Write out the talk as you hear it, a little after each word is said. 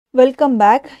Welcome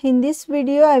back. In this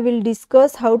video, I will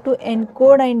discuss how to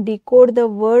encode and decode the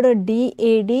word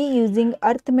DAD using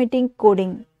arithmetic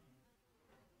coding.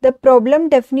 The problem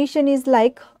definition is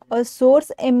like a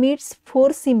source emits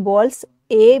 4 symbols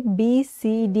A, B,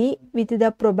 C, D with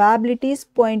the probabilities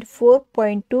 0.4,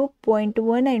 0.2,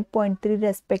 0.1 and 0.3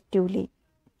 respectively.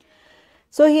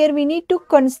 So here we need to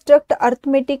construct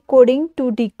arithmetic coding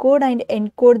to decode and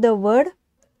encode the word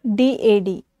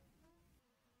DAD.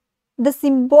 The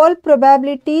symbol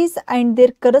probabilities and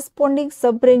their corresponding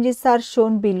subranges are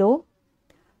shown below.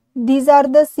 These are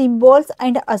the symbols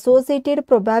and associated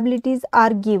probabilities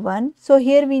are given. So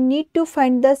here we need to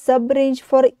find the subrange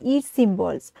for each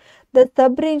symbols. The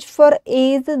subrange for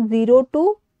A is 0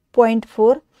 to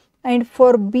 0.4 and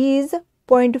for B is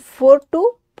 0.4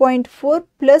 to 0.4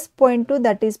 plus 0.2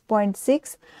 that is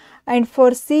 0.6 and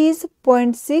for C is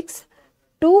 0.6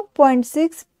 to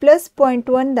 0.6 plus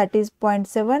 0.1 that is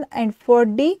 0.7 and for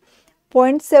D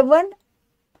 0.7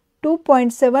 to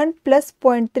 0.7 plus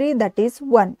 0.3 that is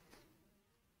 1.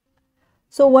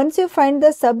 So once you find the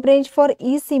subrange for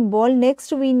each symbol,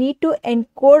 next we need to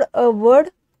encode a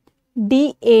word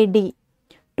DAD.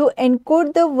 To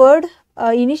encode the word,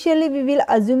 initially we will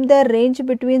assume the range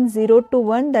between 0 to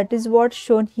 1, that is what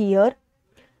shown here.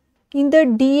 In the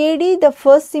DAD, the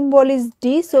first symbol is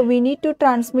D, so we need to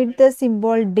transmit the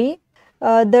symbol D.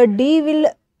 The D will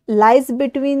lies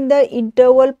between the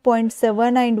interval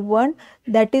 0.7 and 1,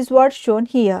 that is what shown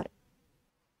here.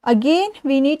 Again,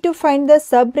 we need to find the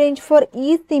subrange for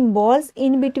each symbols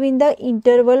in between the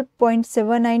interval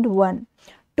 0.7 and 1.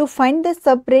 To find the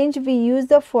subrange, we use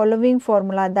the following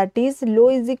formula, that is low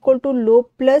is equal to low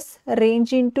plus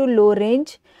range into low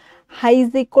range, high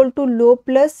is equal to low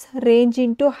plus range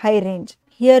into high range.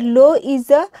 Here low is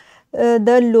the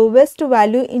lowest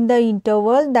value in the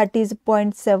interval, that is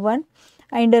 0.7,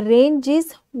 and the range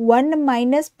is 1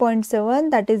 minus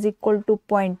 0.7, that is equal to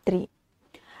 0.3.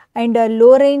 And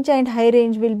low range and high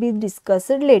range will be discussed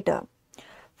later.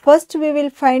 First we will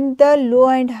find the low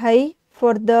and high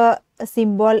for the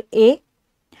symbol A.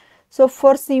 So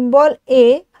for symbol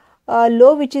A,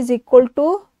 low which is equal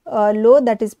to low,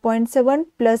 that is 0.7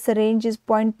 plus range is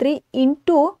 0.3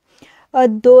 into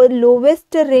the lowest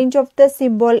range of the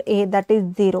symbol A, that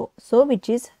is 0. So which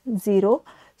is 0.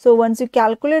 So once you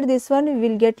calculate this one, we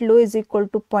will get low is equal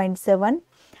to 0.7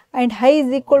 and high is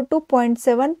equal to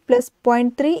 0.7 plus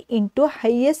 0.3 into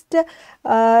highest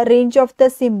range of the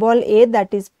symbol A,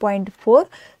 that is 0.4.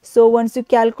 So once you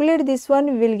calculate this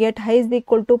one, we will get high is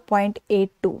equal to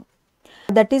 0.82.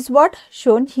 That is what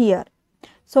shown here.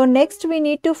 So next we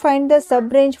need to find the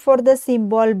subrange for the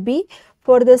symbol B.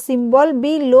 For the symbol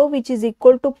B, low which is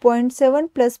equal to 0.7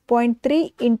 plus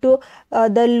 0.3 into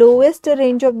the lowest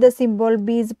range of the symbol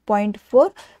B is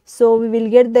 0.4. So we will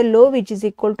get the low which is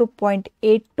equal to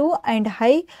 0.82 and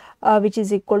high which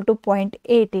is equal to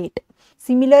 0.88.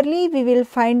 Similarly, we will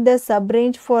find the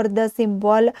subrange for the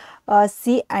symbol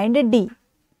C and D.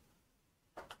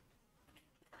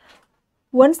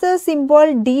 Once the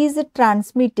symbol D is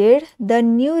transmitted, the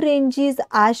new range is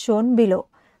as shown below.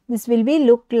 This will be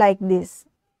look like this.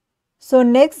 So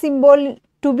next symbol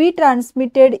to be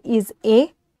transmitted is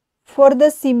A. For the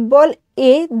symbol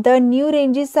A, the new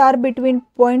ranges are between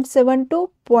 0.7 to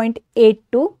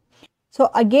 0.82. So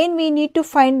again we need to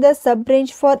find the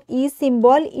subrange for each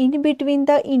symbol in between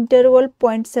the interval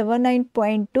 0.7 and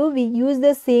 0.2. We use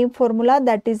the same formula,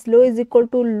 that is low is equal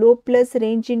to low plus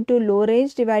range into low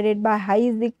range divided by high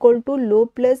is equal to low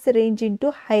plus range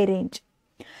into high range.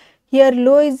 Here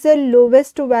low is the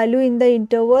lowest value in the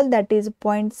interval, that is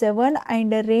 0.7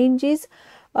 and the range is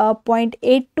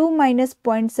 0.82 minus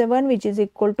 0.7 which is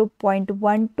equal to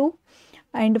 0.12,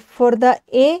 and for the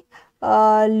A,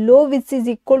 low which is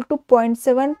equal to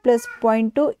 0.7 plus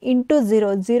 0.2 into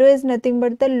 0. 0 is nothing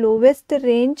but the lowest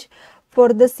range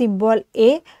for the symbol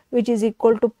A, which is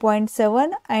equal to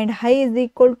 0.7, and high is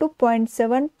equal to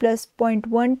 0.7 plus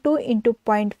 0.12 into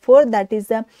 0.4, that is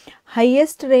the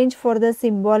highest range for the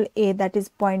symbol A, that is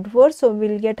 0.4. So we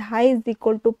will get high is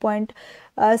equal to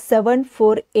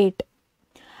 0.748.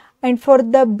 And for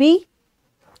the B,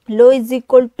 low is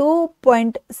equal to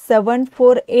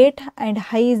 0.748 and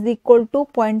high is equal to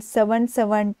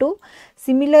 0.772.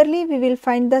 Similarly, we will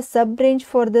find the subrange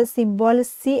for the symbol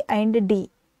C and D.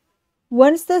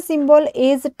 Once the symbol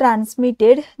A is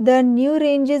transmitted, the new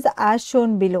range is as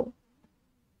shown below.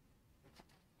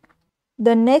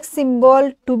 The next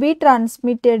symbol to be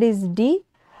transmitted is D.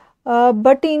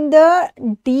 But in the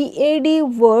DAD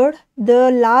word,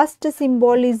 the last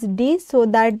symbol is D, so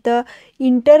that the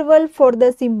interval for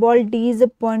the symbol D is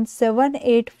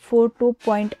 0.784 to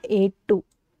 0.82.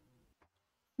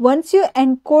 Once you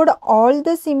encode all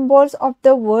the symbols of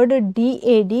the word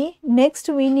DAD, next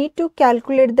we need to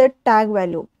calculate the tag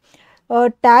value.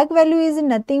 Tag value is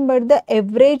nothing but the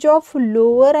average of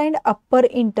lower and upper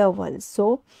intervals.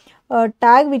 So,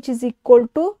 tag which is equal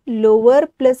to lower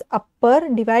plus upper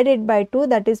divided by 2,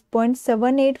 that is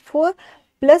 0.784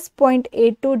 plus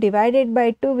 0.82 divided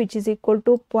by 2, which is equal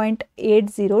to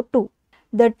 0.802.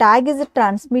 The tag is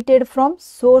transmitted from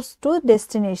source to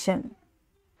destination.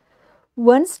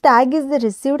 Once tag is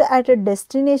received at a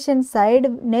destination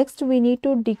side, next we need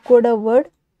to decode a word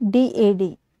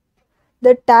DAD.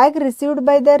 The tag received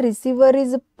by the receiver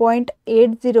is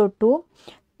 0.802.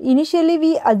 Initially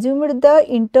we assumed the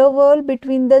interval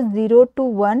between the 0 to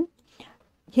 1.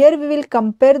 Here we will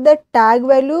compare the tag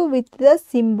value with the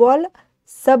symbol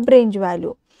subrange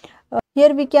value.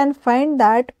 Here we can find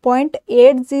that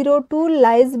 0.802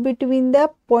 lies between the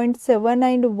 0.7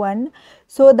 and 1,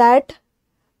 so that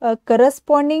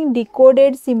corresponding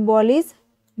decoded symbol is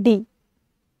D.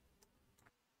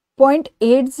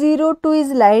 0.802 is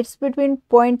lies between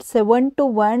 0.7 to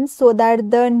 1, so that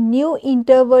the new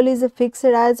interval is fixed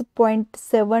as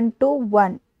 0.7 to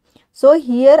 1. So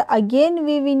here again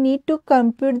we need to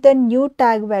compute the new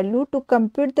tag value. To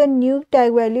compute the new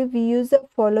tag value, we use the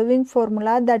following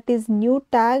formula, that is new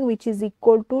tag which is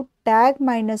equal to tag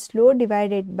minus low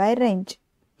divided by range.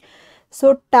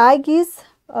 So tag is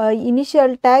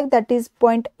initial tag, that is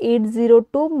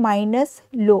 0.802 minus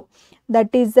low, that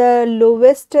is the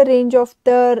lowest range of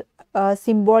the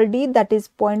symbol D, that is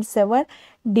 0.7,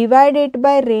 divided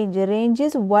by range. Range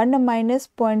is 1 minus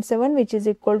 0.7, which is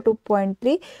equal to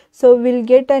 0.3. So we will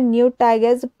get a new tag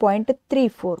as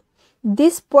 0.34.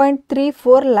 This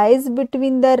 0.34 lies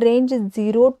between the range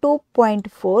 0 to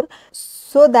 0.4,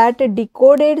 so that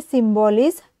decoded symbol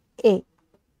is A.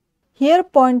 Here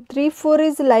 0.34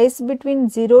 is lies between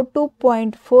 0 to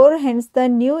 0.4, hence the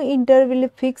new interval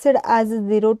fixed as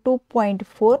 0 to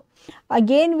 0.4.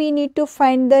 Again we need to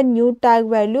find the new tag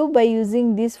value by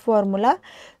using this formula,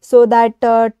 so that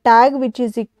tag which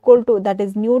is equal to, that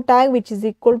is new tag which is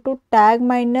equal to tag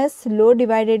minus low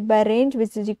divided by range,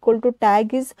 which is equal to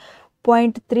tag is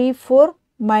 0.34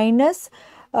 minus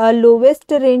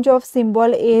lowest range of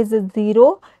symbol A is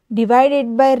 0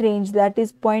 divided by range, that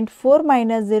is 0.4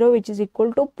 minus 0, which is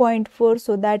equal to 0.4,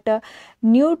 so that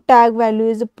new tag value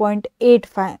is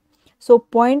 0.85. So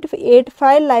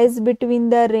 0.85 lies between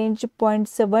the range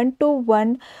 0.7 to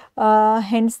 1,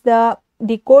 hence the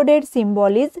decoded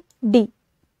symbol is D.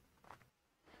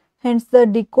 Hence the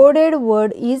decoded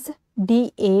word is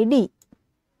DAD.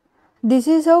 This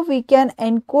is how we can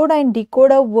encode and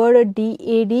decode a word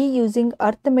DAD using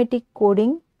arithmetic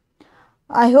coding.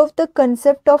 I hope the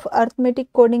concept of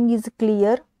arithmetic coding is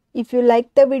clear. If you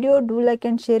like the video, do like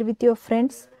and share with your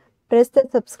friends. Press the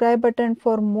subscribe button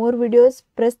for more videos.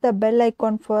 Press the bell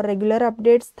icon for regular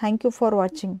updates. Thank you for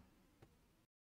watching.